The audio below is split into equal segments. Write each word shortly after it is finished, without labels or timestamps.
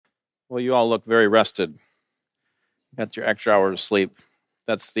Well, you all look very rested. Got your extra hour of sleep.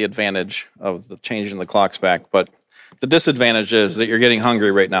 That's the advantage of the changing the clocks back. But the disadvantage is that you're getting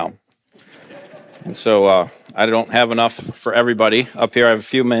hungry right now. And so I don't have enough for everybody. Up here I have a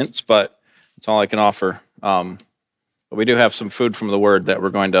few minutes, but that's all I can offer. But we do have some food from the Word that we're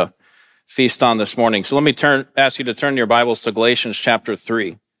going to feast on this morning. So let me ask you to turn your Bibles to Galatians chapter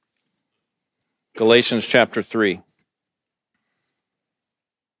 3. Galatians chapter 3.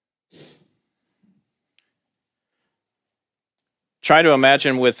 Try to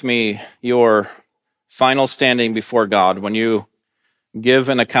imagine with me your final standing before God when you give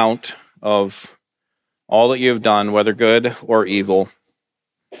an account of all that you've done, whether good or evil.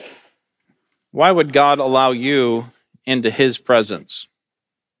 Why would God allow you into His presence?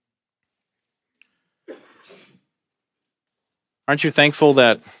 Aren't you thankful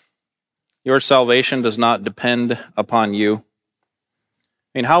that your salvation does not depend upon you?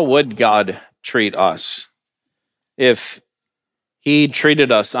 I mean, how would God treat us if He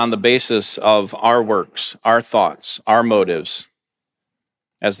treated us on the basis of our works, our thoughts, our motives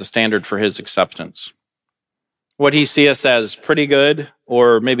as the standard for His acceptance? Would He see us as pretty good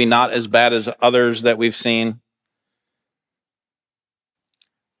or maybe not as bad as others that we've seen?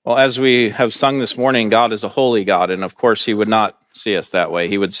 Well, as we have sung this morning, God is a holy God, and of course He would not see us that way.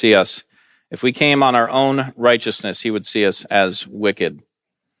 He would see us, if we came on our own righteousness, He would see us as wicked.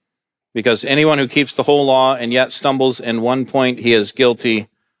 Because anyone who keeps the whole law and yet stumbles in one point, he is guilty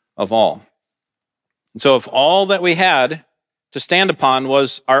of all. And so if all that we had to stand upon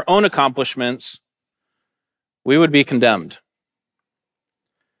was our own accomplishments, we would be condemned.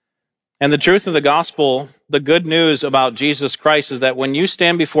 And the truth of the gospel, the good news about Jesus Christ, is that when you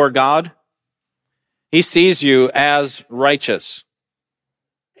stand before God, He sees you as righteous.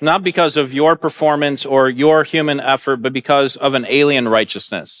 Not because of your performance or your human effort, but because of an alien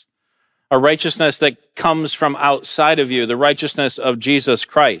righteousness. A righteousness that comes from outside of you, the righteousness of Jesus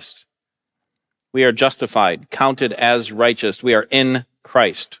Christ. We are justified, counted as righteous. We are in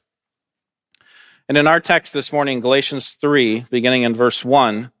Christ. And in our text this morning, Galatians 3, beginning in verse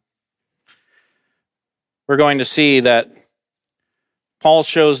 1, we're going to see that Paul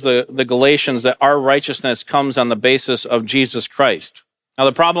shows the Galatians that our righteousness comes on the basis of Jesus Christ. Now,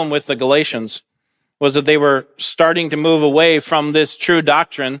 the problem with the Galatians was that they were starting to move away from this true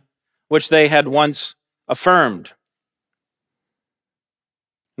doctrine which they had once affirmed.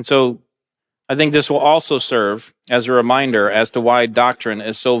 And so I think this will also serve as a reminder as to why doctrine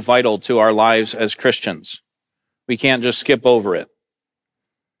is so vital to our lives as Christians. We can't just skip over it.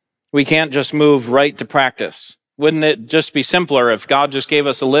 We can't just move right to practice. Wouldn't it just be simpler if God just gave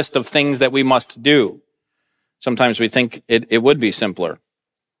us a list of things that we must do? Sometimes we think it would be simpler.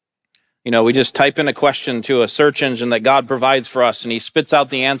 You know, we just type in a question to a search engine that God provides for us, and He spits out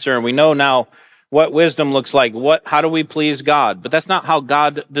the answer, and we know now what wisdom looks like. How do we please God? But that's not how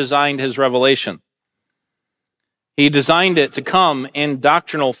God designed His revelation. He designed it to come in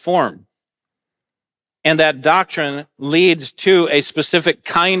doctrinal form. And that doctrine leads to a specific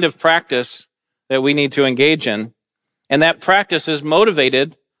kind of practice that we need to engage in. And that practice is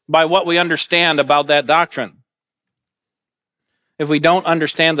motivated by what we understand about that doctrine. If we don't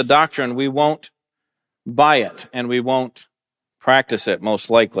understand the doctrine, we won't buy it and we won't practice it, most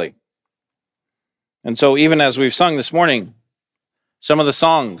likely. And so even as we've sung this morning, some of the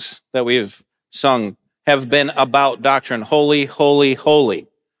songs that we've sung have been about doctrine. Holy, holy, holy.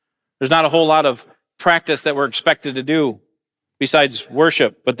 There's not a whole lot of practice that we're expected to do besides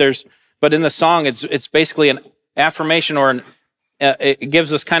worship, but in the song, it's basically an affirmation or it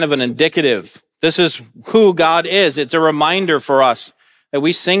gives us kind of an indicative. This is who God is. It's a reminder for us that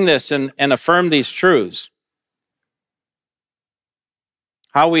we sing this and affirm these truths.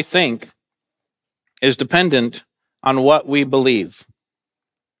 How we think is dependent on what we believe.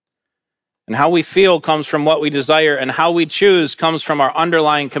 And how we feel comes from what we desire, and how we choose comes from our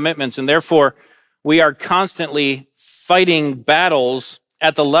underlying commitments. And therefore, we are constantly fighting battles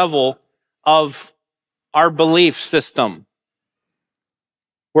at the level of our belief system.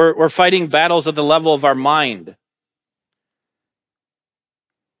 We're fighting battles at the level of our mind.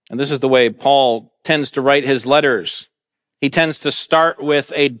 And this is the way Paul tends to write his letters. He tends to start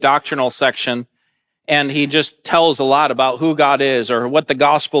with a doctrinal section, and he just tells a lot about who God is or what the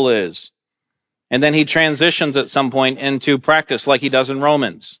gospel is. And then he transitions at some point into practice like he does in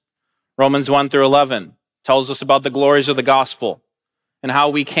Romans. Romans 1 through 11 tells us about the glories of the gospel and how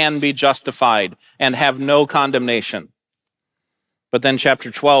we can be justified and have no condemnation. But then chapter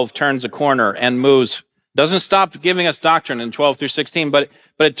 12 turns a corner and moves, doesn't stop giving us doctrine in 12 through 16, but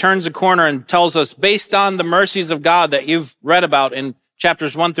it turns a corner and tells us, based on the mercies of God that you've read about in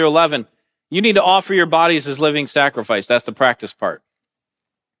chapters 1 through 11, you need to offer your bodies as living sacrifice. That's the practice part.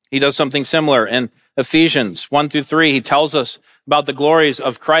 He does something similar in Ephesians 1 through 3. He tells us about the glories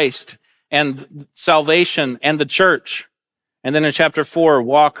of Christ and salvation and the church. And then in chapter 4,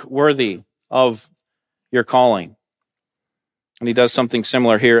 walk worthy of your calling. And he does something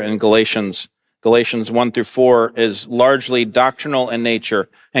similar here in Galatians. Galatians 1 through 4 is largely doctrinal in nature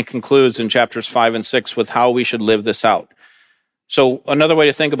and concludes in chapters 5 and 6 with how we should live this out. So another way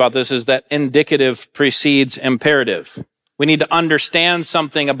to think about this is that indicative precedes imperative. We need to understand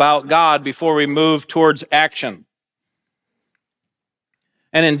something about God before we move towards action.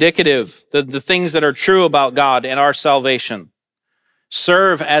 And indicative, the things that are true about God and our salvation,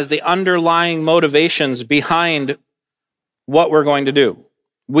 serve as the underlying motivations behind what we're going to do.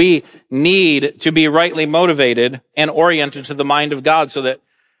 We need to be rightly motivated and oriented to the mind of God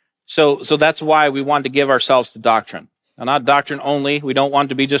so that's why we want to give ourselves to doctrine. Now, not doctrine only. We don't want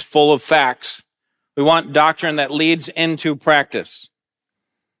to be just full of facts. We want doctrine that leads into practice.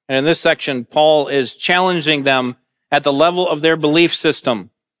 And in this section, Paul is challenging them at the level of their belief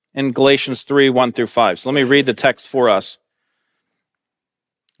system in Galatians 3, 1 through 5. So let me read the text for us,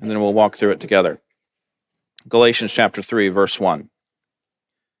 and then we'll walk through it together. Galatians chapter 3, verse 1.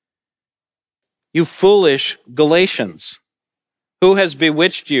 You foolish Galatians, who has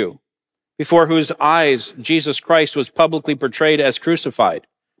bewitched you, before whose eyes Jesus Christ was publicly portrayed as crucified?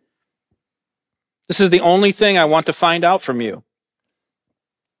 This is the only thing I want to find out from you.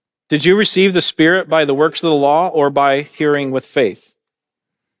 Did you receive the Spirit by the works of the law or by hearing with faith?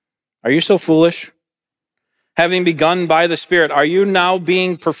 Are you so foolish? Having begun by the Spirit, are you now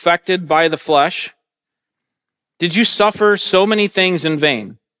being perfected by the flesh? Did you suffer so many things in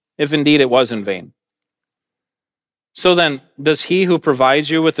vain, if indeed it was in vain? So then, does he who provides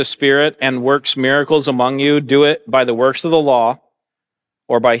you with the Spirit and works miracles among you do it by the works of the law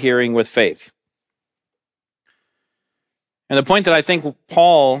or by hearing with faith? And the point that I think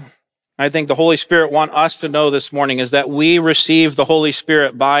the Holy Spirit want us to know this morning is that we receive the Holy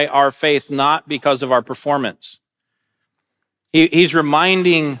Spirit by our faith, not because of our performance. He's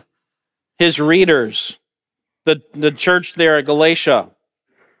reminding his readers, the church there at Galatia,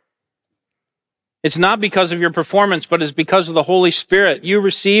 it's not because of your performance, but it's because of the Holy Spirit. You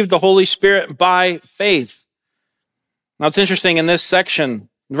received the Holy Spirit by faith. Now it's interesting in this section,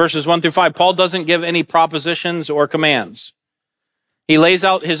 verses 1 through 5, Paul doesn't give any propositions or commands. He lays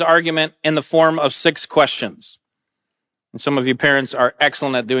out his argument in the form of 6 questions. And some of you parents are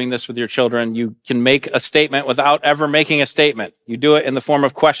excellent at doing this with your children. You can make a statement without ever making a statement. You do it in the form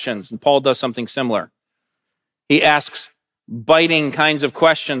of questions, and Paul does something similar. He asks biting kinds of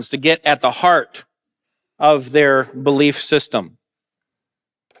questions to get at the heart of their belief system.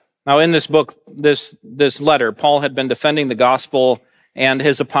 Now in this book, this letter, Paul had been defending the gospel and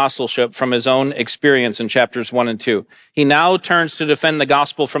his apostleship from his own experience in chapters 1 and 2. He now turns to defend the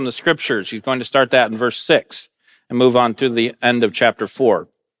gospel from the scriptures. He's going to start that in verse 6 and move on to the end of chapter 4.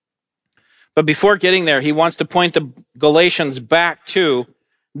 But before getting there, he wants to point the Galatians back to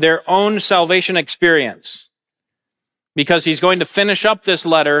their own salvation experience, because he's going to finish up this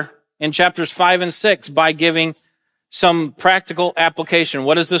letter in chapters 5 and 6 by giving some practical application.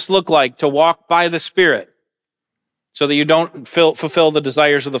 What does this look like to walk by the Spirit so that you don't fulfill the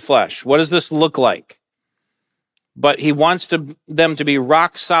desires of the flesh? What does this look like? But he wants them to be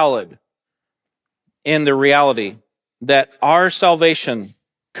rock solid in the reality that our salvation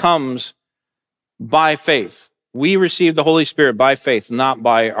comes by faith. We receive the Holy Spirit by faith, not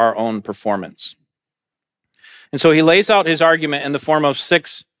by our own performance. And so he lays out his argument in the form of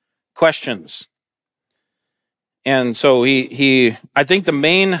 6 questions. And so I think the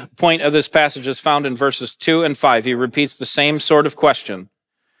main point of this passage is found in verses 2 and 5. He repeats the same sort of question.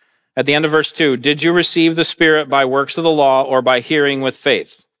 At the end of verse 2, did you receive the Spirit by works of the law or by hearing with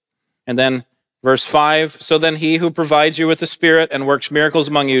faith? And then verse 5, so then he who provides you with the Spirit and works miracles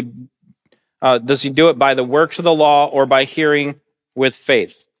among you, does he do it by the works of the law or by hearing with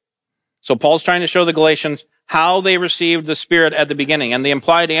faith? So Paul's trying to show the Galatians how they received the Spirit at the beginning. And the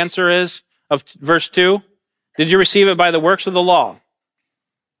implied answer is, of verse 2, did you receive it by the works of the law?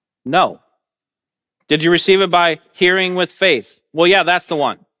 No. Did you receive it by hearing with faith? Well, yeah, that's the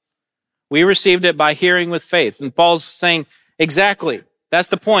one. We received it by hearing with faith. And Paul's saying, exactly, that's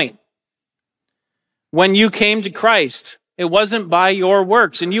the point. When you came to Christ, it wasn't by your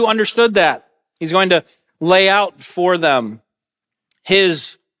works, and you understood that. He's going to lay out for them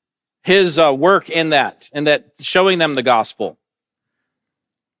his work in that, and that showing them the gospel.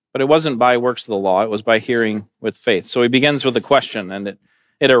 But it wasn't by works of the law, it was by hearing with faith. So he begins with a question, and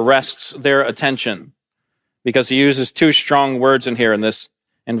it arrests their attention. because he uses two strong words in here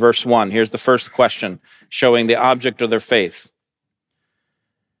in verse 1. Here's the first question, showing the object of their faith.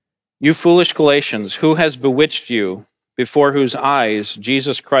 You foolish Galatians, who has bewitched you, before whose eyes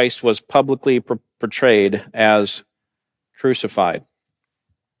Jesus Christ was publicly portrayed as crucified?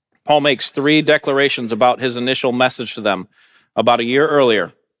 Paul makes three declarations about his initial message to them about a year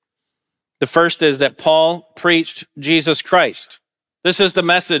earlier. The first is that Paul preached Jesus Christ. This is the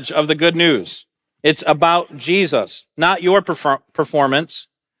message of the good news. It's about Jesus, not your performance.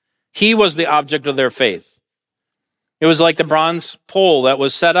 He was the object of their faith. It was like the bronze pole that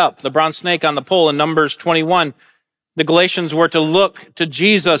was set up, the bronze snake on the pole in Numbers 21. The Galatians were to look to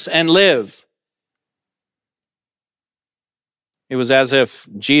Jesus and live. It was as if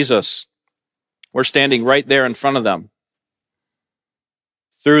Jesus were standing right there in front of them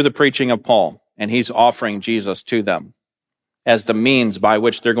through the preaching of Paul, and he's offering Jesus to them as the means by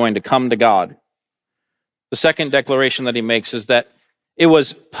which they're going to come to God. The second declaration that he makes is that it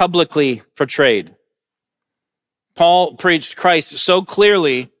was publicly portrayed. Paul preached Christ so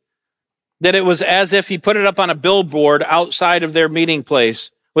clearly that it was as if he put it up on a billboard outside of their meeting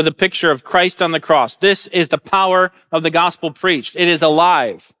place with a picture of Christ on the cross. This is the power of the gospel preached. It is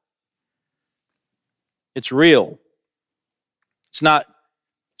alive. It's real. It's not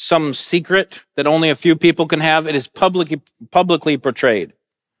some secret that only a few people can have. It is publicly portrayed.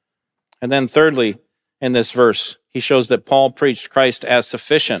 And then thirdly, in this verse, he shows that Paul preached Christ as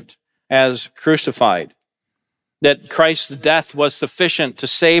sufficient, as crucified, that Christ's death was sufficient to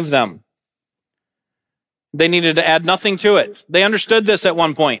save them. They needed to add nothing to it. They understood this at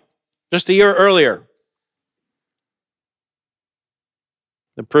one point, just a year earlier.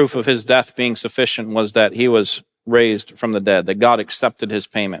 The proof of his death being sufficient was that he was raised from the dead, that God accepted his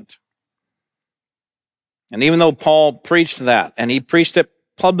payment. And even though Paul preached that, and he preached it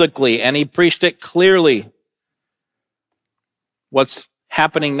publicly, and he preached it clearly, what's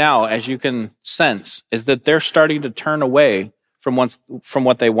happening now, as you can sense, is that they're starting to turn away from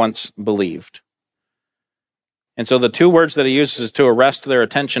what they once believed. And so the two words that he uses to arrest their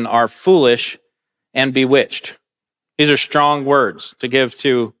attention are foolish and bewitched. These are strong words to give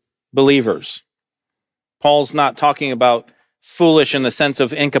to believers. Paul's not talking about foolish in the sense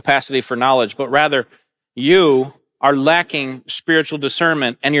of incapacity for knowledge, but rather you are lacking spiritual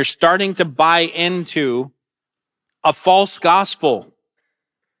discernment and you're starting to buy into a false gospel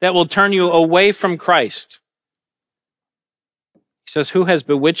that will turn you away from Christ. He says, who has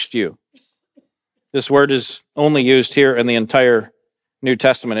bewitched you? This word is only used here in the entire New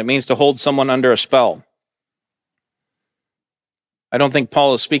Testament. It means to hold someone under a spell. I don't think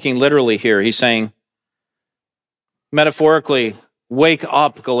Paul is speaking literally here. He's saying, metaphorically, wake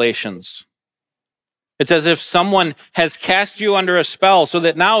up, Galatians. It's as if someone has cast you under a spell so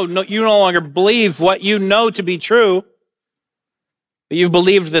that now you no longer believe what you know to be true, but you've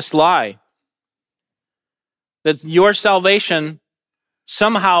believed this lie. That your salvation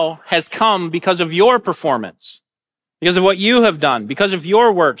somehow has come because of your performance, because of what you have done, because of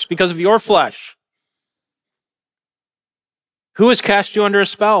your works, because of your flesh. Who has cast you under a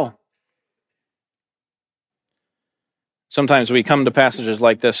spell? Sometimes we come to passages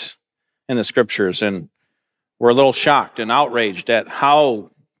like this in the scriptures and we're a little shocked and outraged at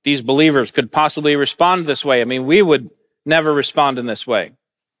how these believers could possibly respond this way. I mean, we would never respond in this way.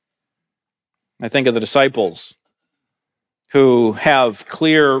 I think of the disciples who have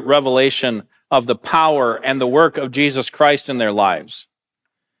clear revelation of the power and the work of Jesus Christ in their lives.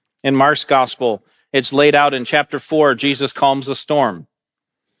 In Mark's gospel, it's laid out in chapter 4, Jesus calms the storm.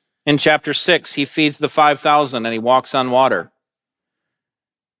 In chapter 6, he feeds the 5,000 and he walks on water.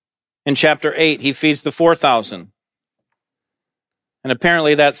 In chapter 8, he feeds the 4,000. And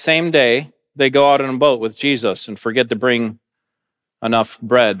apparently that same day, they go out on a boat with Jesus and forget to bring enough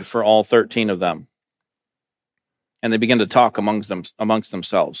bread for all 13 of them. And they begin to talk amongst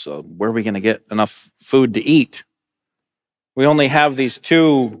themselves. So where are we going to get enough food to eat? We only have these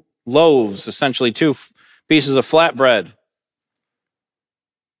 2 loaves, essentially 2 pieces of flatbread.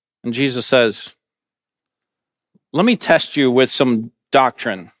 And Jesus says, let me test you with some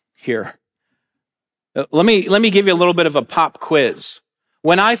doctrine here. Let me give you a little bit of a pop quiz.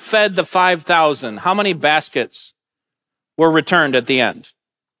 When I fed the 5,000, how many baskets were returned at the end?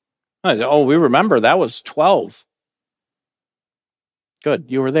 Oh, we remember that was 12. Good,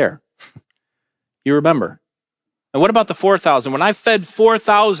 you were there. You remember. And what about the 4,000? When I fed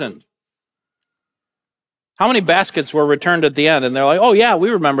 4,000, how many baskets were returned at the end? And they're like, oh yeah,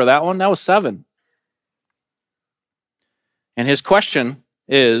 we remember that one. That was 7. And his question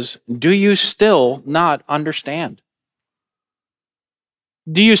is, do you still not understand?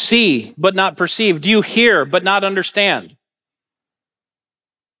 Do you see but not perceive? Do you hear but not understand?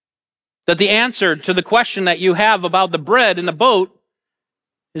 That the answer to the question that you have about the bread in the boat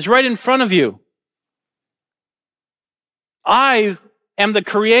is right in front of you. I am the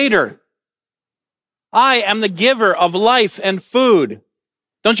creator. I am the giver of life and food.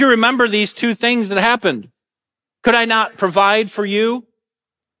 Don't you remember these two things that happened? Could I not provide for you?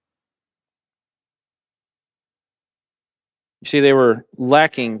 You see, they were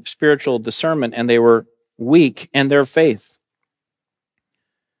lacking spiritual discernment and they were weak in their faith.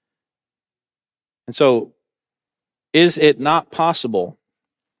 And so, is it not possible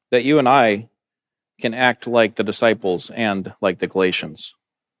that you and I can act like the disciples and like the Galatians?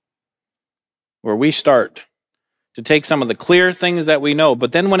 Where we start to take some of the clear things that we know,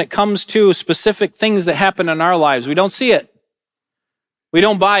 but then when it comes to specific things that happen in our lives, we don't see it. We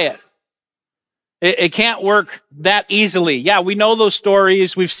don't buy it. It can't work that easily. Yeah, we know those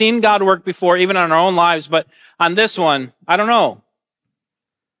stories. We've seen God work before, even on our own lives, but on this one, I don't know.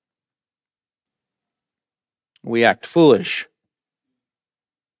 We act foolish.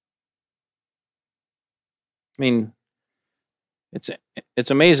 I mean,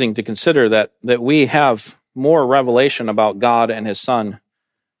 it's amazing to consider that we have more revelation about God and his Son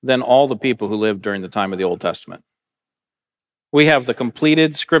than all the people who lived during the time of the Old Testament. We have the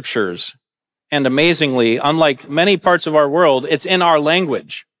completed scriptures, and amazingly, unlike many parts of our world, it's in our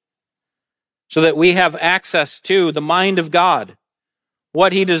language, so that we have access to the mind of God,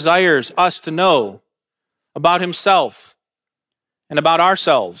 what he desires us to know about himself and about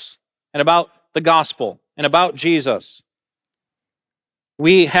ourselves and about the gospel and about Jesus.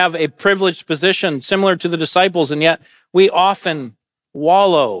 We have a privileged position similar to the disciples, and yet we often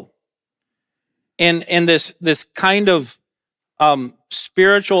wallow in this kind of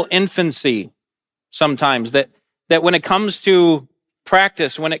spiritual infancy sometimes, that when it comes to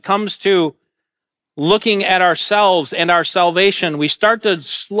practice, when it comes to looking at ourselves and our salvation, we start to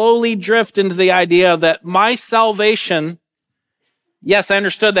slowly drift into the idea that my salvation, yes, I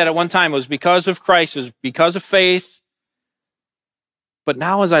understood that at one time, it was because of Christ, it was because of faith, but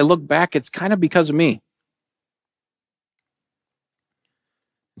now as I look back, it's kind of because of me.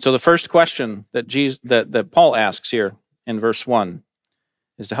 So the first question that Paul asks here in verse 1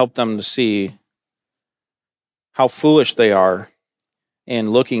 is to help them to see how foolish they are in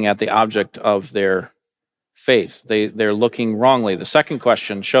looking at the object of their faith. They're looking wrongly. The second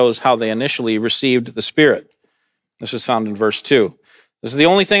question shows how they initially received the Spirit. This is found in verse 2. This is the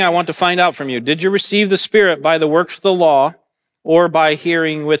only thing I want to find out from you. Did you receive the Spirit by the works of the law or by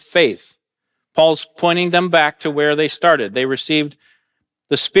hearing with faith? Paul's pointing them back to where they started. They received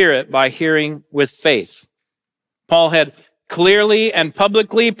the Spirit by hearing with faith. Paul had clearly and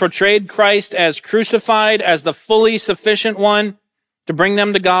publicly portrayed Christ as crucified, as the fully sufficient one to bring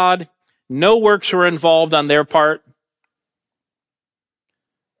them to God. No works were involved on their part.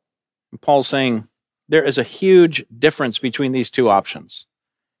 And Paul's saying there is a huge difference between these two options.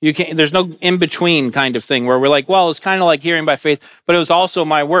 There's no in-between kind of thing where we're like, well, it's kind of like hearing by faith, but it was also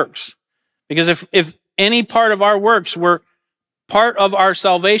my works. Because if any part of our works were part of our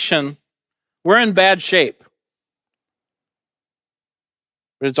salvation, we're in bad shape.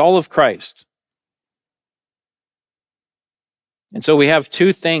 But it's all of Christ. And so we have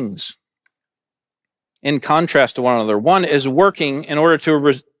two things in contrast to one another. One is working in order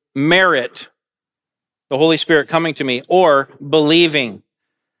to merit the Holy Spirit coming to me, or believing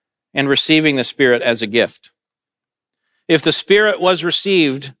and receiving the Spirit as a gift. If the Spirit was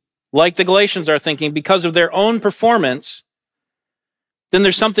received, like the Galatians are thinking, because of their own performance, then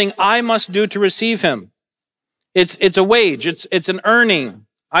there's something I must do to receive him. It's a wage. It's an earning.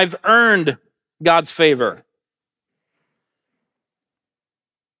 I've earned God's favor.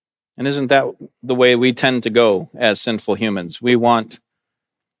 And isn't that the way we tend to go as sinful humans? We want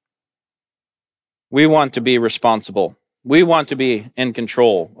to be responsible. We want to be in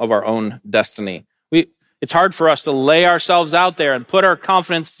control of our own destiny. It's hard for us to lay ourselves out there and put our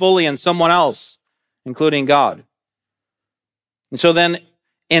confidence fully in someone else, including God. And so then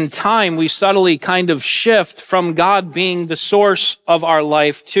in time, we subtly kind of shift from God being the source of our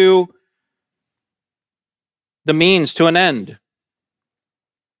life to the means to an end.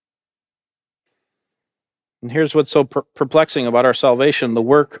 And here's what's so perplexing about our salvation. The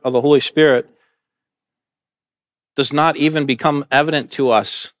work of the Holy Spirit does not even become evident to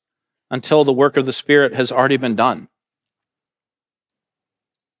us until the work of the Spirit has already been done.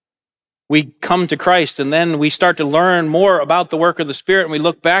 We come to Christ and then we start to learn more about the work of the Spirit, and we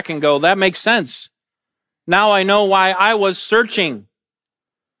look back and go, that makes sense. Now I know why I was searching.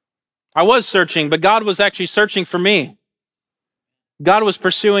 I was searching, but God was actually searching for me. God was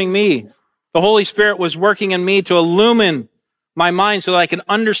pursuing me. The Holy Spirit was working in me to illumine my mind so that I can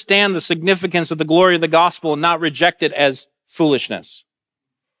understand the significance of the glory of the gospel and not reject it as foolishness.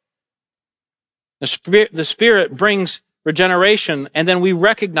 The Spirit brings regeneration, and then we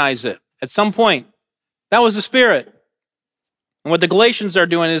recognize it at some point. That was the Spirit. And what the Galatians are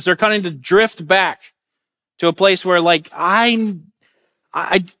doing is they're kind of to drift back to a place where, like,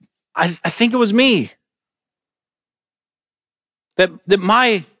 I think it was me. That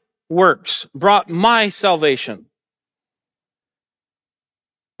my works brought my salvation.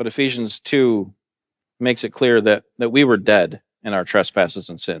 But Ephesians 2 makes it clear that we were dead in our trespasses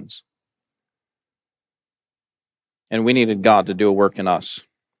and sins. And we needed God to do a work in us.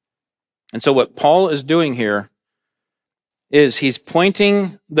 And so what Paul is doing here is he's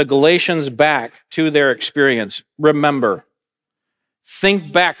pointing the Galatians back to their experience. Remember,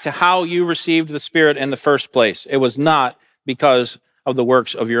 think back to how you received the Spirit in the first place. It was not because of the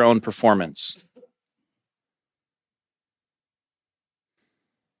works of your own performance.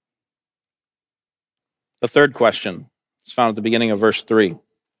 The third question is found at the beginning of verse 3.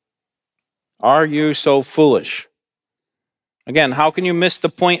 Are you so foolish? Again, how can you miss the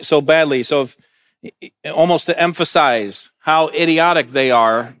point so badly? So almost to emphasize how idiotic they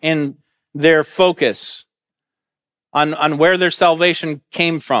are in their focus on where their salvation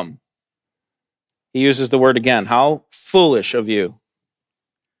came from. He uses the word again, how foolish of you.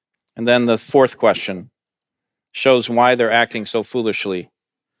 And then the fourth question shows why they're acting so foolishly.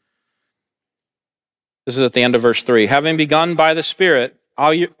 This is at the end of verse 3. Having begun by the Spirit,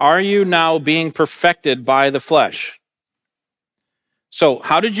 are you now being perfected by the flesh? So,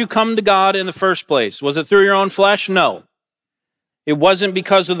 how did you come to God in the first place? Was it through your own flesh? No. It wasn't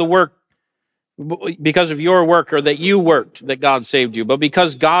because of your work or that you worked that God saved you, but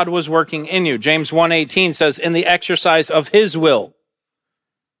because God was working in you. James 1:18 says, in the exercise of his will,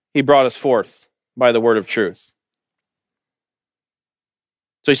 he brought us forth by the word of truth.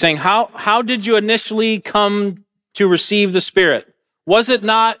 So he's saying, how did you initially come to receive the Spirit? Was it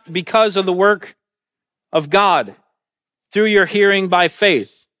not because of the work of God through your hearing by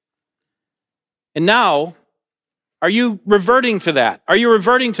faith? And now, are you reverting to that? Are you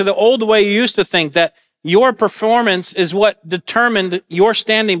reverting to the old way you used to think that your performance is what determined your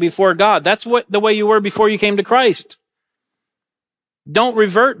standing before God? That's the way you were before you came to Christ. Don't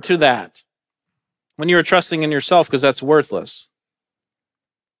revert to that when you were trusting in yourself, because that's worthless.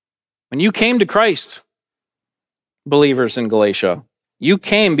 When you came to Christ, believers in Galatia, you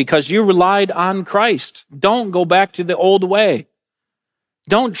came because you relied on Christ. Don't go back to the old way.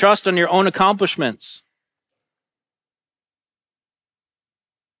 Don't trust on your own accomplishments.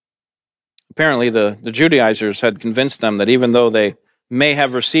 Apparently, the Judaizers had convinced them that even though they may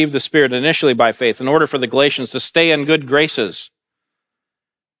have received the Spirit initially by faith, in order for the Galatians to stay in good graces,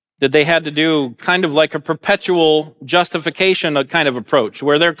 that they had to do kind of like a perpetual justification kind of approach,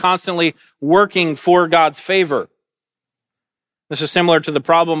 where they're constantly working for God's favor. This is similar to the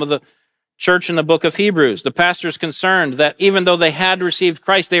problem of the church in the book of Hebrews. The pastor's concerned that even though they had received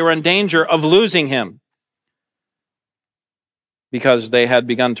Christ, they were in danger of losing him because they had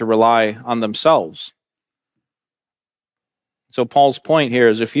begun to rely on themselves. So Paul's point here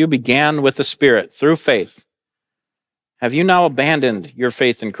is, if you began with the Spirit through faith, have you now abandoned your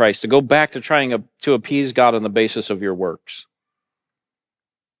faith in Christ to go back to trying to appease God on the basis of your works?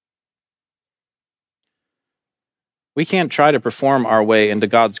 We can't try to perform our way into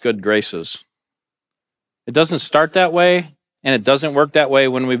God's good graces. It doesn't start that way, and it doesn't work that way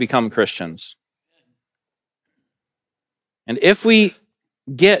when we become Christians. And if we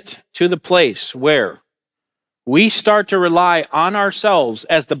get to the place where we start to rely on ourselves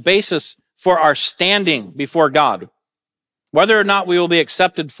as the basis for our standing before God, whether or not we will be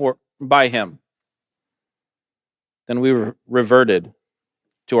accepted by him, then we reverted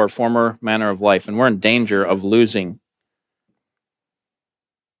to our former manner of life, and we're in danger of losing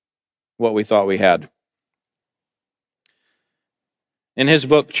what we thought we had. In his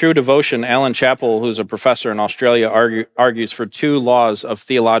book, True Devotion, Alan Chappell, who's a professor in Australia, argues for two laws of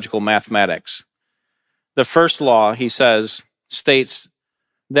theological mathematics. The first law, he says, states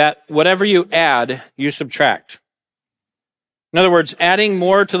that whatever you add, you subtract. In other words, adding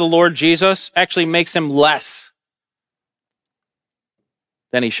more to the Lord Jesus actually makes him less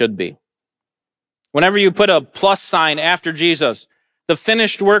than he should be. Whenever you put a plus sign after Jesus, the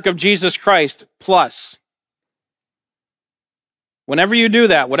finished work of Jesus Christ plus. Whenever you do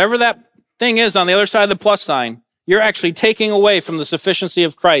that, whatever that thing is on the other side of the plus sign, you're actually taking away from the sufficiency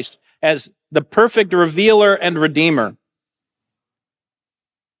of Christ as the perfect revealer and redeemer.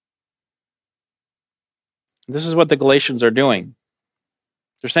 This is what the Galatians are doing.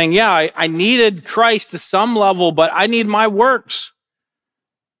 They're saying, yeah, I needed Christ to some level, but I need my works.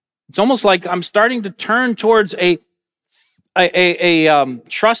 It's almost like I'm starting to turn towards a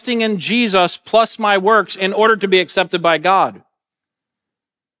trusting in Jesus plus my works in order to be accepted by God.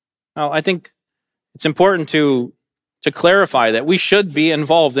 Now, I think it's important to clarify that we should be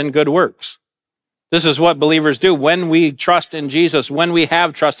involved in good works. This is what believers do. When we trust in Jesus, when we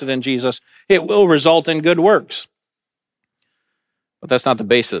have trusted in Jesus, it will result in good works. But that's not the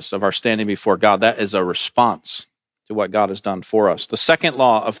basis of our standing before God. That is a response to what God has done for us. The second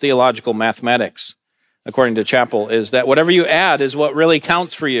law of theological mathematics, according to Chappell, is that whatever you add is what really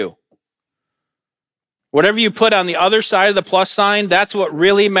counts for you. Whatever you put on the other side of the plus sign, that's what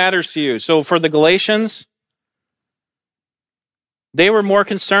really matters to you. So for the Galatians, they were more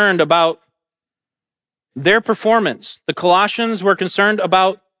concerned about their performance. The Colossians were concerned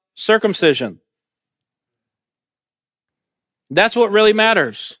about circumcision. That's what really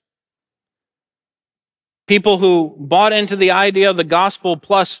matters. People who bought into the idea of the gospel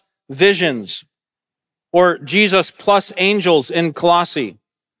plus visions, or Jesus plus angels in Colossae,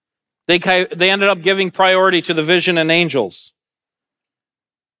 they ended up giving priority to the vision and angels.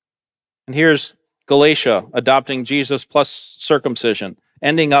 And here's Galatia adopting Jesus plus circumcision,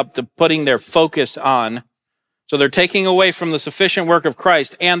 ending up to putting their focus on. So they're taking away from the sufficient work of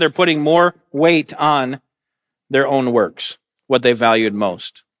Christ, and they're putting more weight on their own works, what they valued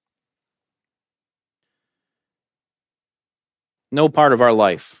most. No part of our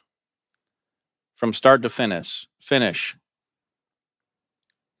life, from start to finish,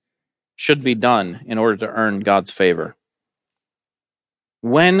 should be done in order to earn God's favor.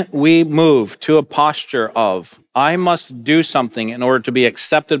 When we move to a posture of, I must do something in order to be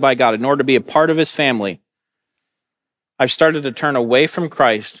accepted by God, in order to be a part of his family, I've started to turn away from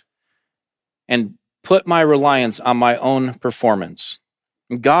Christ and put my reliance on my own performance.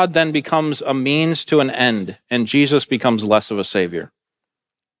 God then becomes a means to an end, and Jesus becomes less of a savior.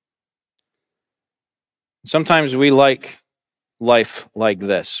 Sometimes we like life like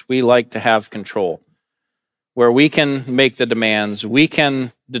this. We like to have control, where we can make the demands, we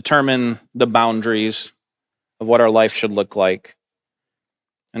can determine the boundaries of what our life should look like.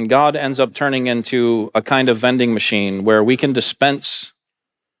 And God ends up turning into a kind of vending machine where we can dispense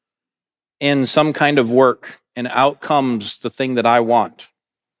in some kind of work, and out comes the thing that I want.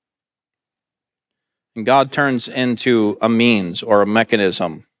 And God turns into a means or a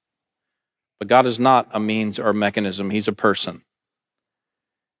mechanism. But God is not a means or a mechanism. He's a person.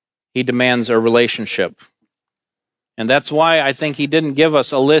 He demands a relationship. And that's why I think he didn't give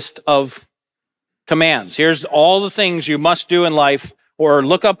us a list of commands. Here's all the things you must do in life, or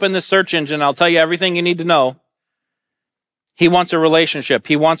look up in the search engine, I'll tell you everything you need to know. He wants a relationship.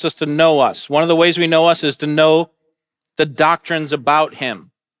 He wants us to know us. One of the ways we know us is to know the doctrines about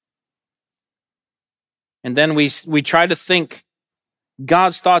him. And then we try to think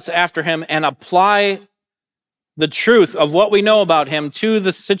God's thoughts after him and apply the truth of what we know about him to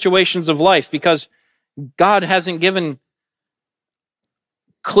the situations of life, because God hasn't given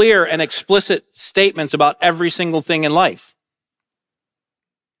clear and explicit statements about every single thing in life.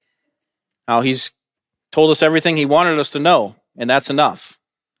 Now, he's told us everything he wanted us to know, and that's enough.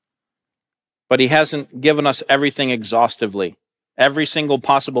 But he hasn't given us everything exhaustively. Every single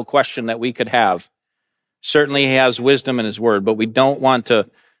possible question that we could have. Certainly he has wisdom in his word, but we don't want to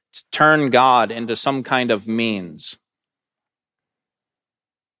turn God into some kind of means.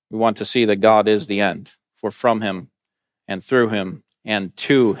 We want to see that God is the end, for from him and through him and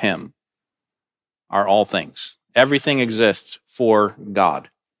to him are all things. Everything exists for God.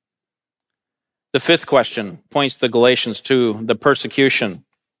 The fifth question points the Galatians to the persecution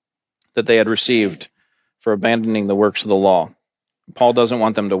that they had received for abandoning the works of the law. Paul doesn't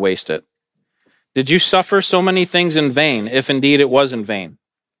want them to waste it. Did you suffer so many things in vain, if indeed it was in vain?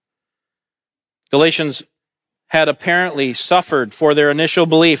 Galatians had apparently suffered for their initial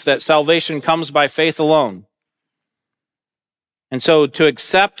belief that salvation comes by faith alone. And so to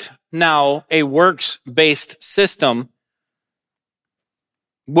accept now a works-based system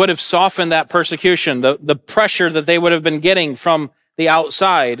would have softened that persecution. The pressure that they would have been getting from the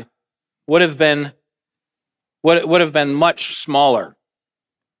outside would have been much smaller.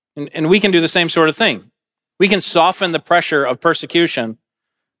 And we can do the same sort of thing. We can soften the pressure of persecution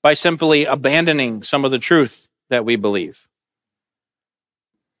by simply abandoning some of the truth that we believe.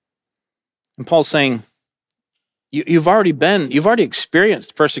 And Paul's saying, you've already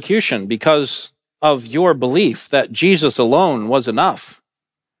experienced persecution because of your belief that Jesus alone was enough.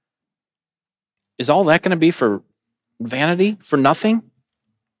 Is all that going to be for vanity, for nothing?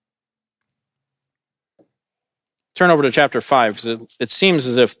 Turn over to chapter 5, because it seems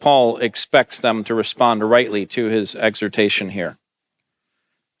as if Paul expects them to respond rightly to his exhortation here.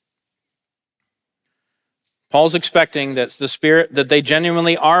 Paul's expecting that that they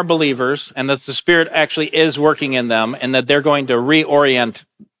genuinely are believers, and that the Spirit actually is working in them, and that they're going to reorient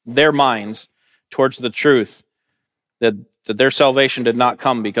their minds towards the truth that their salvation did not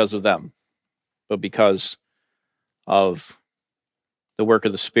come because of them, but because of the work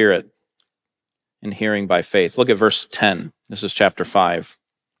of the Spirit in hearing by faith. Look at verse 10. This is chapter 5,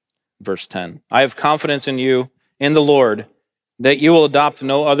 verse 10. I have confidence in you, in the Lord, that you will adopt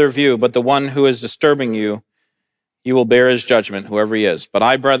no other view, but the one who is disturbing you, you will bear his judgment, whoever he is. But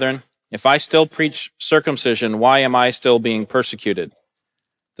I, brethren, if I still preach circumcision, why am I still being persecuted?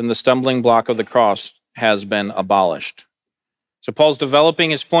 Then the stumbling block of the cross has been abolished. So Paul's developing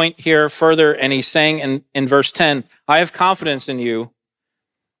his point here further, and he's saying in verse 10, I have confidence in you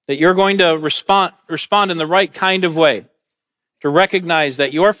that you're going to respond in the right kind of way, to recognize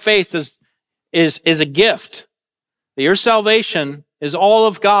that your faith is a gift, that your salvation is all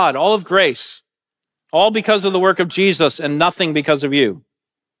of God, all of grace, all because of the work of Jesus and nothing because of you.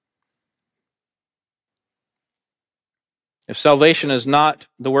 If salvation is not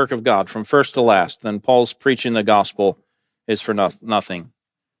the work of God from first to last, then Paul's preaching the gospel is for nothing.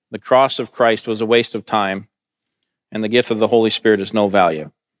 The cross of Christ was a waste of time, and the gift of the Holy Spirit is no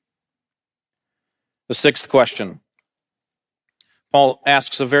value. The sixth question. Paul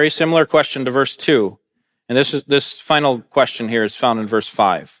asks a very similar question to verse 2, and this final question here is found in verse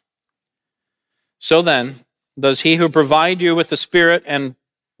 5. So then, does he who provides you with the Spirit and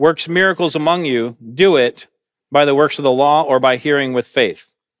works miracles among you do it by the works of the law or by hearing with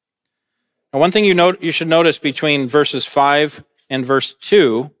faith? Now, one thing you should notice between verses 5 and verse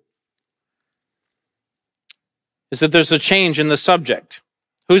 2 is that there's a change in the subject.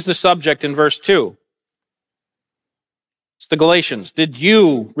 Who's the subject in verse 2? It's the Galatians. Did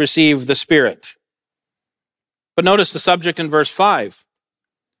you receive the Spirit? But notice the subject in verse 5.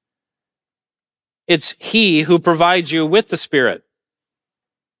 It's he who provides you with the Spirit.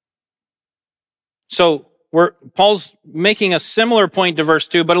 So Paul's making a similar point to verse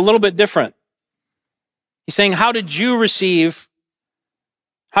 2, but a little bit different. He's saying, how did you receive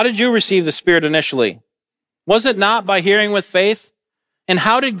the Spirit initially? Was it not by hearing with faith? And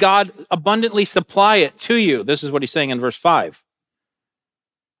how did God abundantly supply it to you? This is what he's saying in verse 5.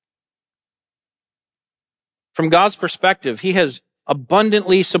 From God's perspective, he has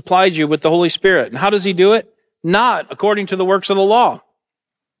abundantly supplied you with the Holy Spirit. And how does he do it? Not according to the works of the law.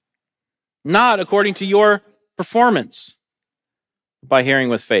 Not according to your performance. By hearing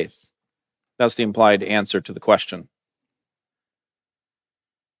with faith. That's the implied answer to the question.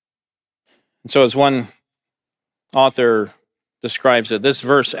 And so as one author describes it, this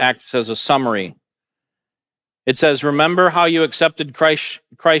verse acts as a summary. It says, remember how you accepted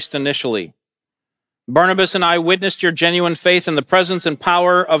Christ initially. Barnabas and I witnessed your genuine faith, and the presence and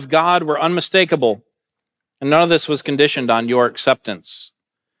power of God were unmistakable. And none of this was conditioned on your acceptance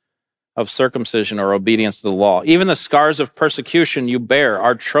of circumcision or obedience to the law. Even the scars of persecution you bear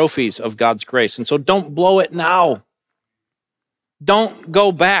are trophies of God's grace. And so don't blow it now. Don't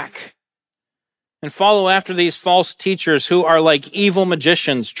go back and follow after these false teachers who are like evil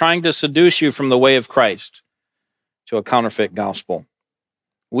magicians trying to seduce you from the way of Christ to a counterfeit gospel.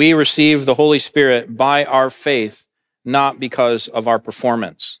 We receive the Holy Spirit by our faith, not because of our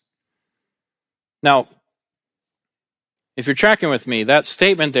performance. Now, if you're tracking with me, that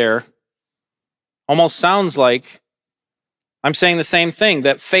statement there almost sounds like I'm saying the same thing,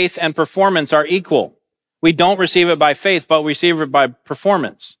 that faith and performance are equal. We don't receive it by faith, but we receive it by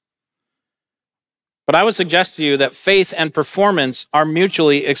performance. But I would suggest to you that faith and performance are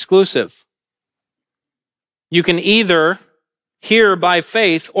mutually exclusive. You can either hear by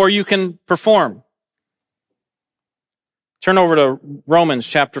faith or you can perform. Turn over to Romans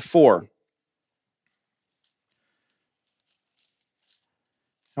chapter 4.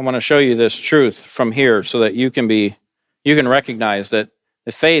 I want to show you this truth from here so that you can recognize that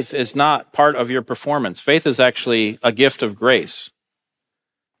the faith is not part of your performance. Faith is actually a gift of grace.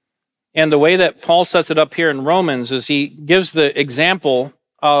 And the way that Paul sets it up here in Romans is he gives the example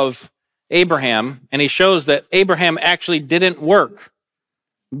of Abraham, and he shows that Abraham actually didn't work,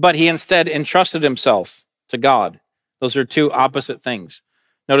 but he instead entrusted himself to God. Those are two opposite things.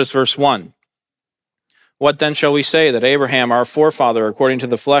 Notice verse 1. What then shall we say that Abraham, our forefather, according to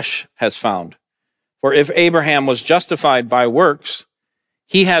the flesh, has found? For if Abraham was justified by works,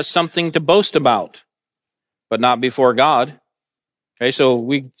 he has something to boast about, but not before God. Okay,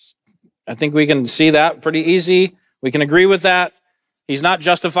 so I think we can see that pretty easy. We can agree with that. He's not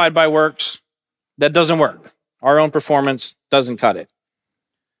justified by works. That doesn't work. Our own performance doesn't cut it.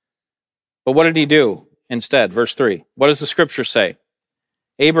 But what did he do instead? Verse 3. What does the scripture say?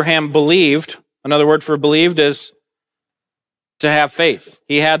 Abraham believed. Another word for believed is to have faith.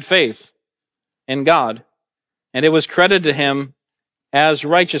 He had faith in God, and it was credited to him as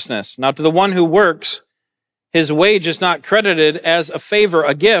righteousness. Now, to the one who works, his wage is not credited as a favor,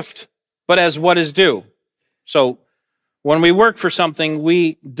 a gift, but as what is due. So, when we work for something,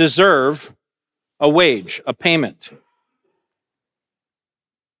 we deserve a wage, a payment.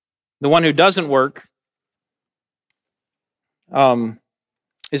 The one who doesn't work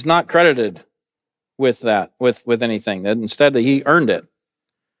is not credited with that, with anything. Instead, he earned it.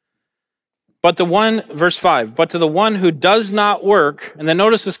 But the one, verse 5, but to the one who does not work, and then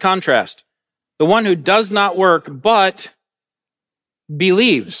notice this contrast, the one who does not work but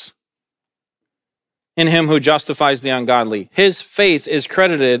believes in him who justifies the ungodly, his faith is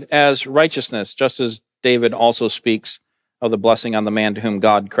credited as righteousness, just as David also speaks of the blessing on the man to whom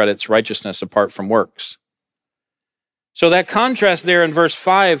God credits righteousness apart from works. So that contrast there in verse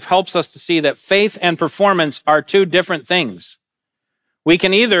 5 helps us to see that faith and performance are two different things. We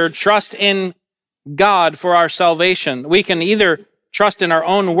can either trust in God for our salvation. We can either trust in our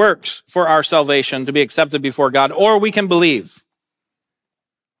own works for our salvation to be accepted before God, or we can believe.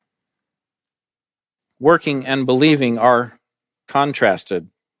 Working and believing are contrasted.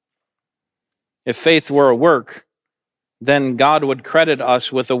 If faith were a work, then God would credit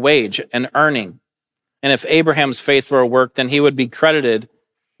us with a wage, an earning. And if Abraham's faith were a work, then he would be credited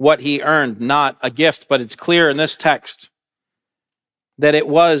what he earned, not a gift. But it's clear in this text that it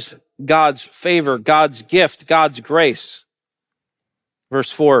was God's favor, God's gift, God's grace.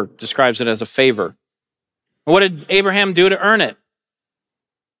 Verse 4 describes it as a favor. What did Abraham do to earn it?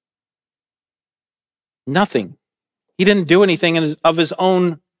 Nothing. He didn't do anything of his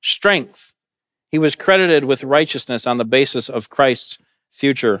own strength. He was credited with righteousness on the basis of Christ's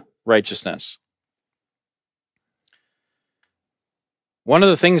future righteousness. One of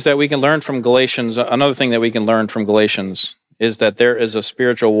the things that we can learn from Galatians, another thing that we can learn from Galatians is that there is a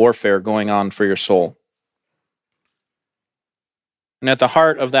spiritual warfare going on for your soul. And at the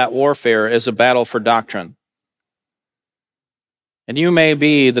heart of that warfare is a battle for doctrine. And you may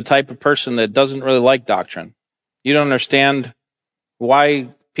be the type of person that doesn't really like doctrine. You don't understand why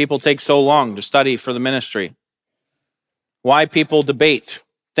people take so long to study for the ministry, why people debate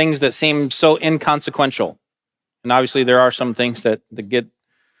things that seem so inconsequential. And obviously there are some things that get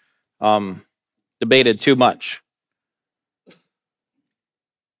debated too much.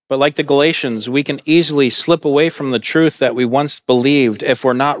 But like the Galatians, we can easily slip away from the truth that we once believed if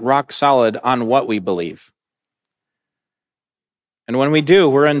we're not rock solid on what we believe. And when we do,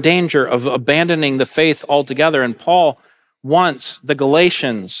 we're in danger of abandoning the faith altogether. And Paul wants the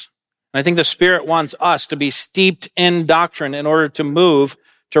Galatians, and I think the Spirit wants us to be steeped in doctrine in order to move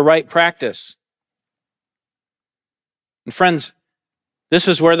to right practice. And friends, this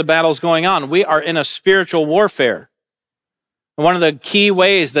is where the battle's going on. We are in a spiritual warfare. And one of the key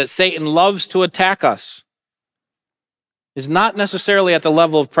ways that Satan loves to attack us is not necessarily at the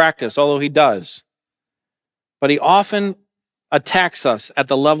level of practice, although he does, but he often attacks us at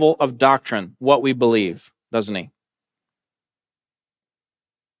the level of doctrine, what we believe, doesn't he?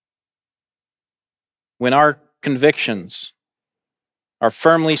 When our convictions are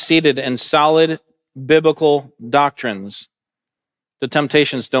firmly seated in solid biblical doctrines, the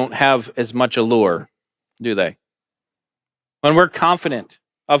temptations don't have as much allure, do they? When we're confident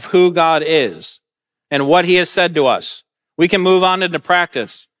of who God is and what he has said to us, we can move on into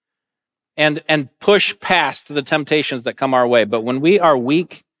practice and push past the temptations that come our way. But when we are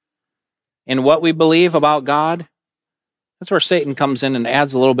weak in what we believe about God, that's where Satan comes in and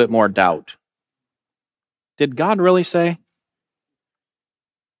adds a little bit more doubt. Did God really say?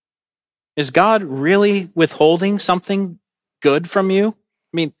 Is God really withholding something good from you?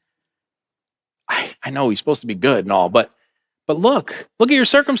 I mean, I know he's supposed to be good and all, but look at your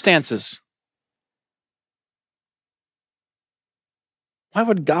circumstances. Why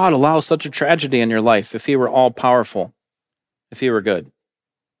would God allow such a tragedy in your life if he were all powerful, if he were good? Do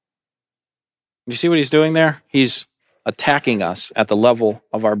you see what he's doing there? He's attacking us at the level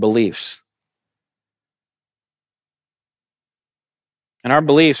of our beliefs. And our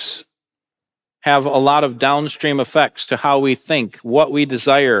beliefs have a lot of downstream effects to how we think, what we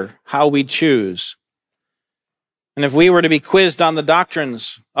desire, how we choose. And if we were to be quizzed on the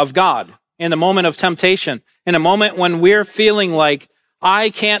doctrines of God in a moment of temptation, in a moment when we're feeling like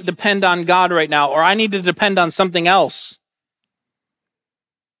I can't depend on God right now, or I need to depend on something else,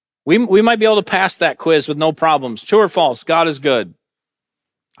 we might be able to pass that quiz with no problems. True or false, God is good.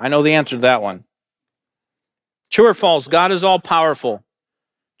 I know the answer to that one. True or false, God is all powerful.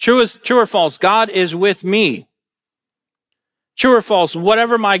 True or false, God is with me. True or false,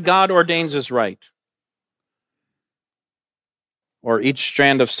 whatever my God ordains is right. Or each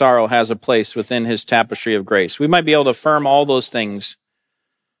strand of sorrow has a place within his tapestry of grace. We might be able to affirm all those things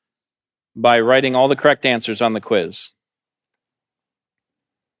by writing all the correct answers on the quiz.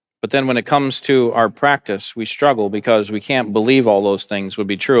 But then when it comes to our practice, we struggle because we can't believe all those things would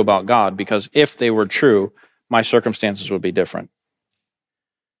be true about God, because if they were true, my circumstances would be different.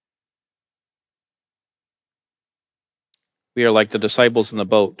 We are like the disciples in the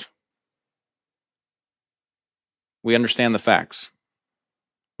boat. We understand the facts.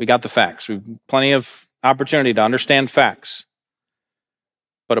 We got the facts. We've plenty of opportunity to understand facts.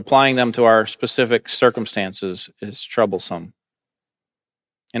 But applying them to our specific circumstances is troublesome.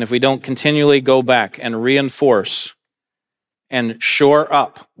 And if we don't continually go back and reinforce and shore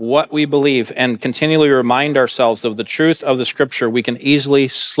up what we believe and continually remind ourselves of the truth of the Scripture, we can easily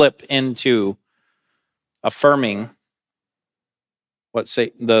slip into affirming what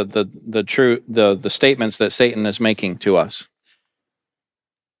the statements that Satan is making to us.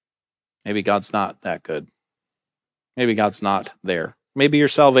 Maybe God's not that good. Maybe God's not there. Maybe your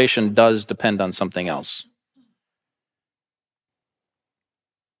salvation does depend on something else.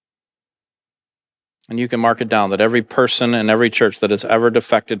 And you can mark it down that every person in every church that has ever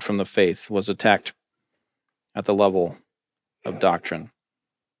defected from the faith was attacked at the level of doctrine.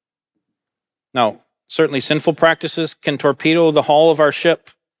 Now, certainly sinful practices can torpedo the hull of our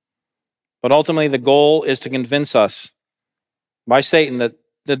ship, but ultimately the goal is to convince us by Satan that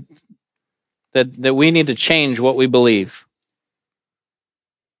we need to change what we believe.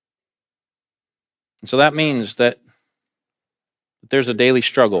 And so that means that there's a daily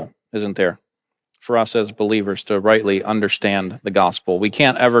struggle, isn't there, for us as believers to rightly understand the gospel. We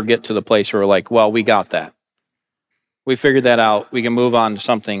can't ever get to the place where we're like, well, we got that. We figured that out. We can move on to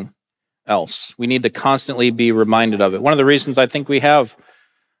something else. We need to constantly be reminded of it. One of the reasons I think we have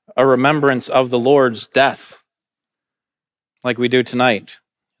a remembrance of the Lord's death, like we do tonight,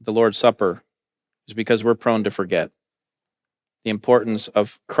 the Lord's Supper, is because we're prone to forget the importance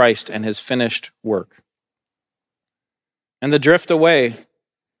of Christ and his finished work. And the drift away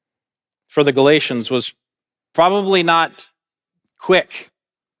for the Galatians was probably not quick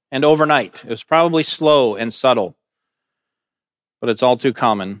and overnight. It was probably slow and subtle. But it's all too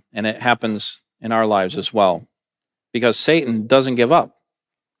common, and it happens in our lives as well. Because Satan doesn't give up.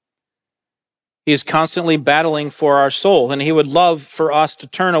 He is constantly battling for our soul, and he would love for us to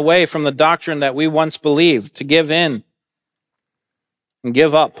turn away from the doctrine that we once believed, to give in and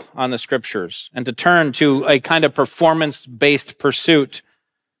give up on the Scriptures, and to turn to a kind of performance-based pursuit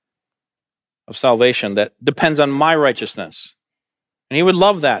of salvation that depends on my righteousness. And he would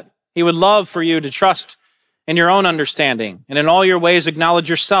love that. He would love for you to trust in your own understanding, and in all your ways acknowledge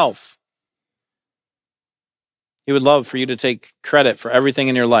yourself. He would love for you to take credit for everything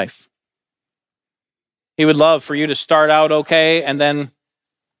in your life. He would love for you to start out okay and then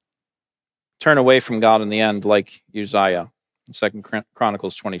turn away from God in the end, like Uzziah in 2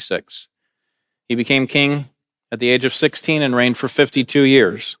 Chronicles 26. He became king at the age of 16 and reigned for 52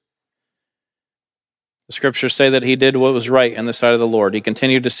 years. The scriptures say that he did what was right in the sight of the Lord. He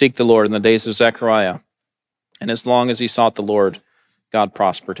continued to seek the Lord in the days of Zechariah. And as long as he sought the Lord, God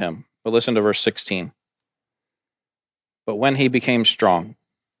prospered him. But listen to verse 16. But when he became strong,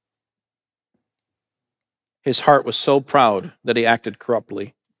 his heart was so proud that he acted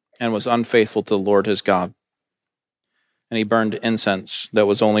corruptly and was unfaithful to the Lord his God. And he burned incense that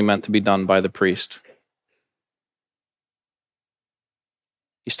was only meant to be done by the priest.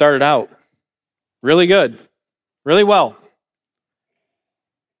 He started out really good, really well.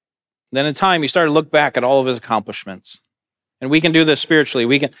 Then in time, he started to look back at all of his accomplishments. And we can do this spiritually.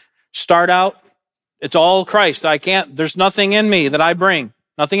 We can start out, it's all Christ. There's nothing in me that I bring,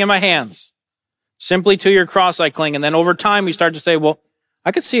 nothing in my hands. Simply to your cross I cling. And then over time, we start to say, well,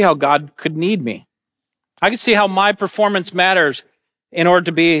 I could see how God could need me. I could see how my performance matters in order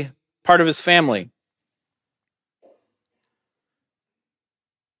to be part of his family.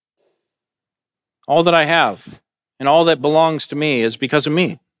 All that I have and all that belongs to me is because of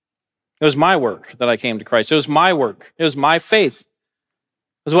me. It was my work that I came to Christ. It was my work. It was my faith.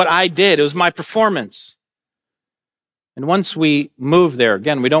 It was what I did. It was my performance. And once we move there,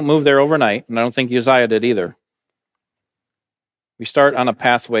 again, we don't move there overnight, and I don't think Uzziah did either. We start on a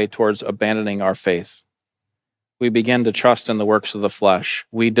pathway towards abandoning our faith. We begin to trust in the works of the flesh.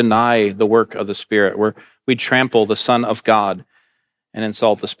 We deny the work of the Spirit. We trample the Son of God and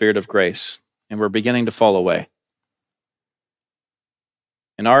insult the Spirit of grace. And we're beginning to fall away.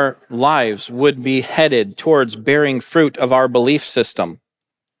 And our lives would be headed towards bearing fruit of our belief system,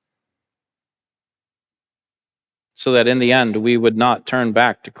 so that in the end we would not turn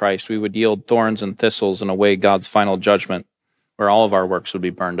back to Christ. We would yield thorns and thistles and await God's final judgment, where all of our works would be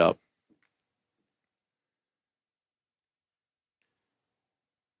burned up.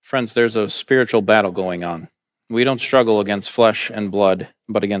 Friends, there's a spiritual battle going on. We don't struggle against flesh and blood,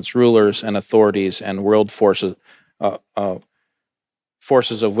 but against rulers and authorities and world forces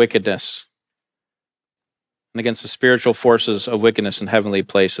of wickedness, and against the spiritual forces of wickedness in heavenly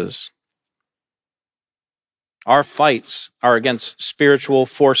places. Our fights are against spiritual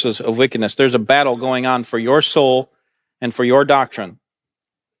forces of wickedness. There's a battle going on for your soul and for your doctrine.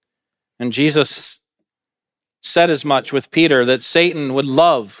 And Jesus said as much with Peter, that Satan would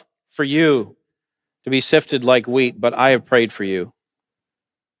love for you to be sifted like wheat, but I have prayed for you.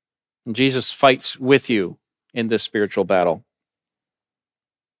 And Jesus fights with you in this spiritual battle.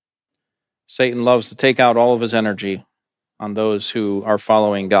 Satan loves to take out all of his energy on those who are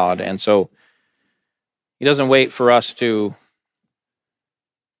following God. And so he doesn't wait for us to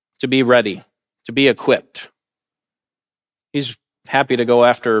be ready, to be equipped. He's happy to go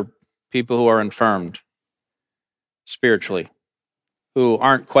after people who are infirmed spiritually, who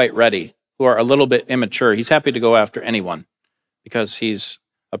aren't quite ready, who are a little bit immature. He's happy to go after anyone because he's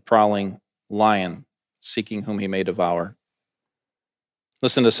a prowling lion seeking whom he may devour.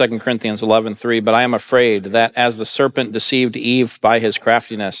 Listen to 2 Corinthians 11:3, but I am afraid that as the serpent deceived Eve by his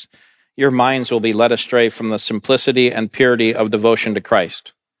craftiness, your minds will be led astray from the simplicity and purity of devotion to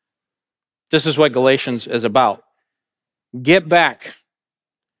Christ. This is what Galatians is about. Get back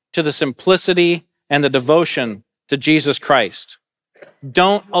to the simplicity and the devotion to Jesus Christ.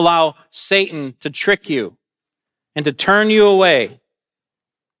 Don't allow Satan to trick you and to turn you away.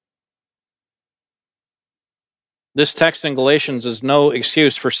 This text in Galatians is no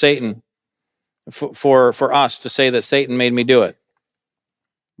excuse for Satan, for us to say that Satan made me do it.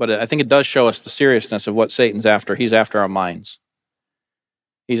 But I think it does show us the seriousness of what Satan's after. He's after our minds.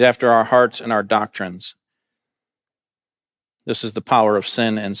 He's after our hearts and our doctrines. This is the power of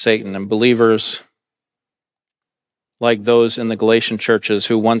sin and Satan. And believers like those in the Galatian churches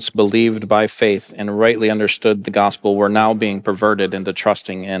who once believed by faith and rightly understood the gospel were now being perverted into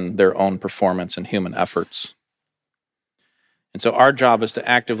trusting in their own performance and human efforts. And so our job is to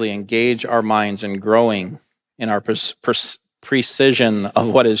actively engage our minds in growing in our precision of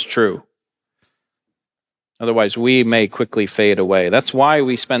what is true. Otherwise, we may quickly fade away. That's why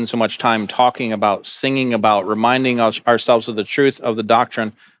we spend so much time talking about, singing about, reminding ourselves of the truth of the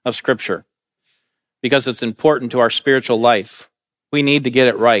doctrine of Scripture. Because it's important to our spiritual life. We need to get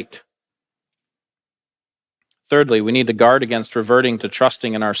it right. Thirdly, we need to guard against reverting to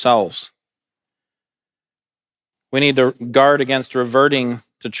trusting in ourselves. We need to guard against reverting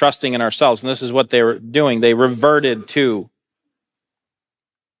to trusting in ourselves. And this is what they were doing. They reverted to.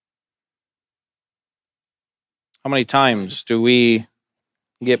 How many times do we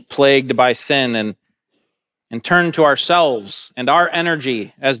get plagued by sin and turn to ourselves and our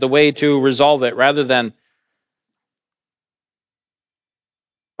energy as the way to resolve it, rather than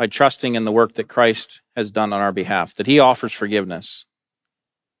by trusting in the work that Christ has done on our behalf, that he offers forgiveness.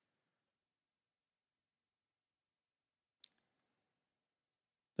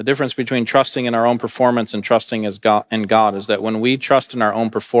 The difference between trusting in our own performance and trusting in God is that when we trust in our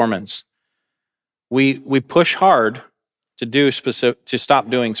own performance, we push hard to stop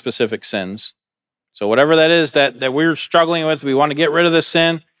doing specific sins. So whatever that is that we're struggling with, we want to get rid of this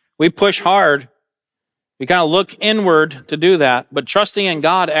sin, we push hard. We kind of look inward to do that. But trusting in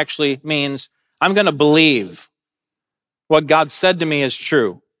God actually means I'm going to believe what God said to me is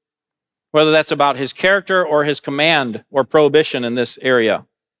true, whether that's about his character or his command or prohibition in this area.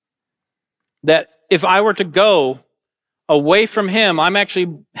 That if I were to go away from him, I'm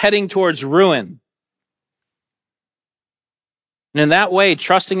actually heading towards ruin. And in that way,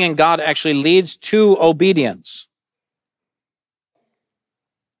 trusting in God actually leads to obedience.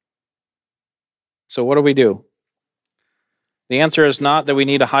 So what do we do? The answer is not that we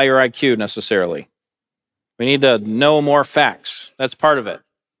need a higher IQ necessarily. We need to know more facts. That's part of it.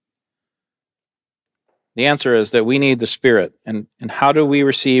 The answer is that we need the Spirit. And how do we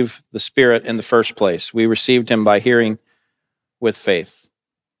receive the Spirit in the first place? We received him by hearing with faith.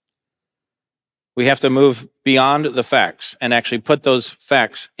 We have to move beyond the facts and actually put those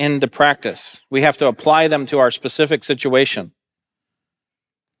facts into practice. We have to apply them to our specific situation.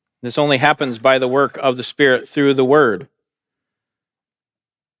 This only happens by the work of the Spirit through the Word.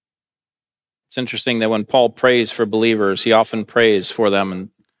 It's interesting that when Paul prays for believers, he often prays for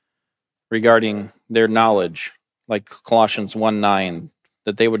them regarding their knowledge, like Colossians 1:9.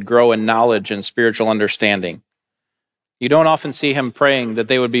 that they would grow in knowledge and spiritual understanding. You don't often see him praying that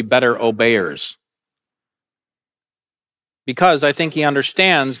they would be better obeyers, because I think he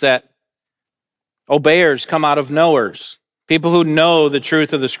understands that obeyers come out of knowers. People who know the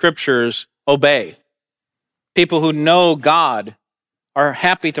truth of the Scriptures obey. People who know God are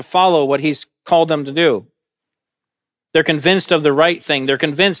happy to follow what he's called them to do. They're convinced of the right thing. They're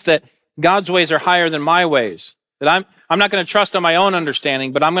convinced that God's ways are higher than my ways, that I'm not going to trust on my own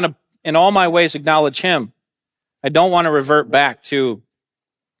understanding, but I'm going to, in all my ways, acknowledge him. I don't want to revert back to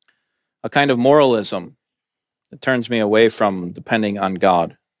a kind of moralism that turns me away from depending on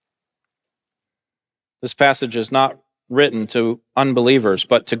God. This passage is not written to unbelievers,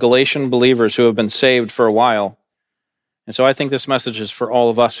 but to Galatian believers who have been saved for a while. And so I think this message is for all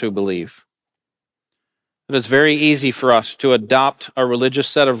of us who believe. It is very easy for us to adopt a religious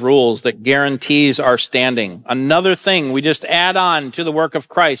set of rules that guarantees our standing. Another thing we just add on to the work of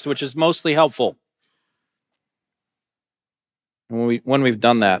Christ, which is mostly helpful. And when we've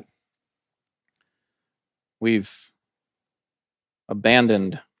done that, we've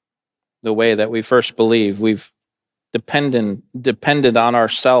abandoned the way that we first believed. We've depended on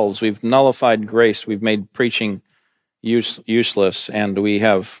ourselves. We've nullified grace. We've made preaching useless, and we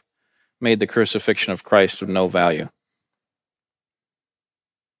have made the crucifixion of Christ of no value.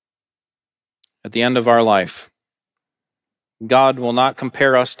 At the end of our life, God will not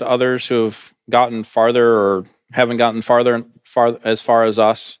compare us to others who have gotten farther or haven't gotten as far as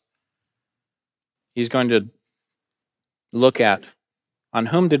us. He's going to look at, on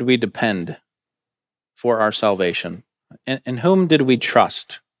whom did we depend for our salvation? In whom did we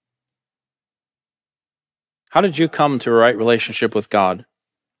trust? How did you come to a right relationship with God?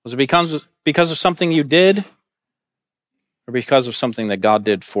 Was it because of something you did, or because of something that God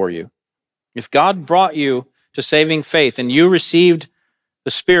did for you? If God brought you to saving faith and you received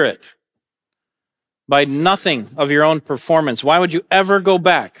the Spirit by nothing of your own performance, why would you ever go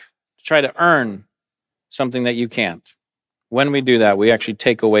back to try to earn something that you can't? When we do that, we actually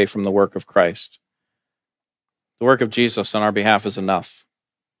take away from the work of Christ. The work of Jesus on our behalf is enough.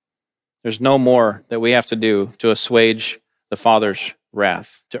 There's no more that we have to do to assuage the Father's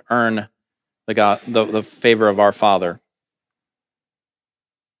wrath, to earn the favor of our Father.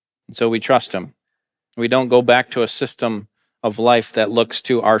 And so we trust him. We don't go back to a system of life that looks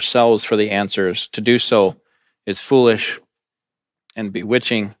to ourselves for the answers. To do so is foolish and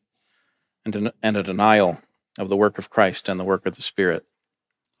bewitching and a denial of the work of Christ and the work of the Spirit.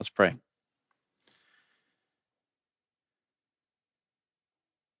 Let's pray.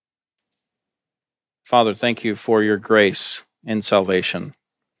 Father, thank you for your grace in salvation.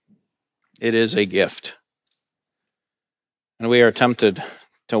 It is a gift. And we are tempted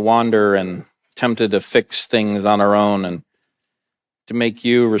to wander and tempted to fix things on our own and to make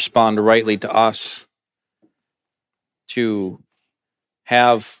you respond rightly to us, to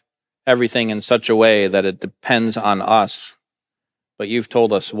have everything in such a way that it depends on us. But you've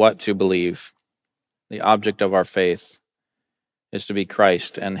told us what to believe. The object of our faith is to be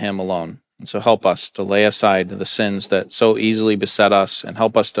Christ and him alone. And so help us to lay aside the sins that so easily beset us, and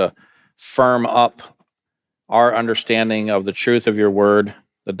help us to firm up our understanding of the truth of your word,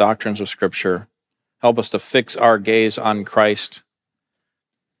 the doctrines of Scripture. Help us to fix our gaze on Christ.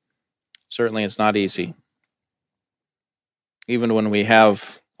 Certainly it's not easy. Even when we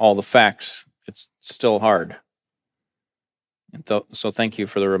have all the facts, it's still hard. And so thank you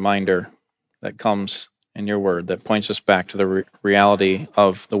for the reminder that comes in your word that points us back to the reality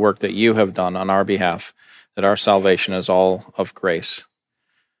of the work that you have done on our behalf, that our salvation is all of grace.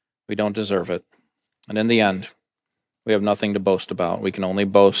 We don't deserve it. And in the end, we have nothing to boast about. We can only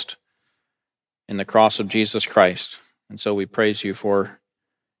boast in the cross of Jesus Christ. And so we praise you for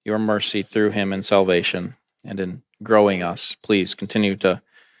your mercy through him in salvation and in growing us. Please continue to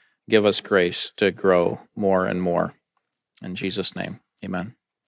give us grace to grow more and more. In Jesus' name, amen.